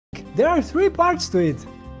There are 3 parts to it.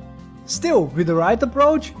 Still, with the right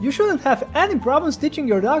approach, you shouldn't have any problems teaching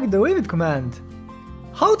your dog the leave it command.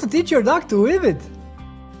 How to teach your dog to leave it?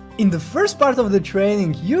 In the first part of the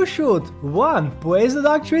training, you should 1. Place the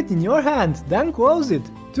dog treat in your hand, then close it.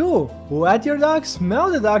 2. Let your dog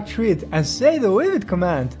smell the dog treat and say the leave it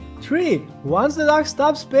command. 3. Once the dog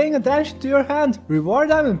stops paying attention to your hand, reward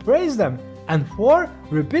them and praise them. And 4.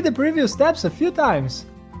 Repeat the previous steps a few times.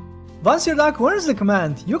 Once your dog learns the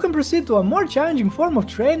command, you can proceed to a more challenging form of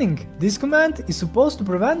training. This command is supposed to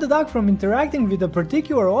prevent the dog from interacting with a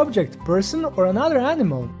particular object, person or another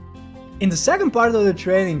animal. In the second part of the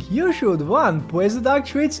training, you should 1. Place the dog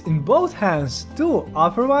treats in both hands. 2.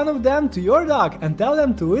 Offer one of them to your dog and tell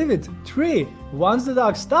them to leave it. 3. Once the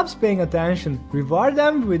dog stops paying attention, reward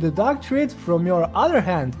them with the dog treat from your other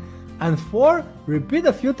hand. And 4. Repeat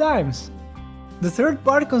a few times. The third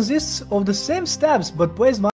part consists of the same steps but placed